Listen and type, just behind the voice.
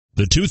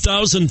The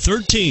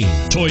 2013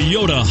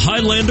 Toyota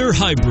Highlander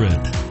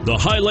Hybrid. The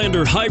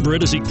Highlander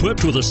Hybrid is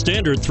equipped with a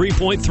standard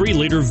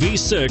 3.3-liter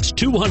V6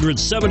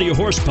 270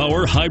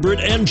 horsepower hybrid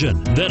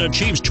engine that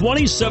achieves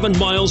 27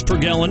 miles per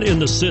gallon in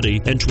the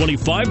city and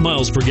 25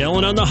 miles per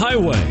gallon on the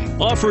highway.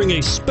 Offering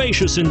a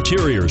spacious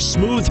interior,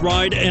 smooth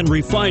ride, and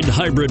refined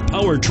hybrid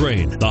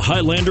powertrain, the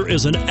Highlander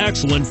is an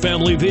excellent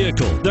family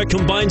vehicle that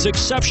combines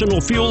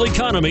exceptional fuel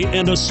economy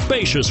and a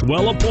spacious,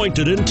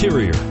 well-appointed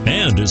interior,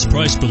 and is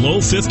priced below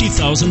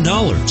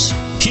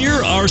 $50,000.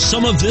 Here are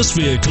some of this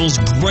vehicle's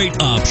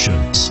great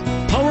options: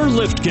 power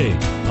liftgate,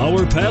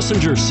 power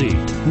passenger seat,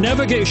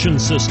 navigation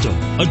system,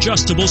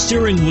 adjustable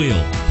steering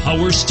wheel,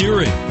 power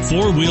steering,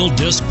 four-wheel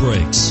disc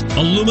brakes,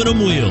 aluminum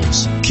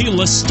wheels,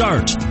 keyless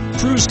start,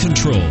 cruise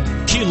control,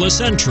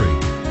 keyless entry.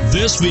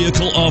 This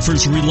vehicle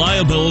offers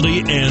reliability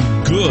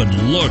and good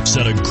looks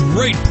at a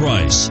great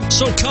price.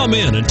 So come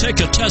in and take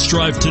a test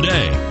drive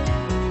today.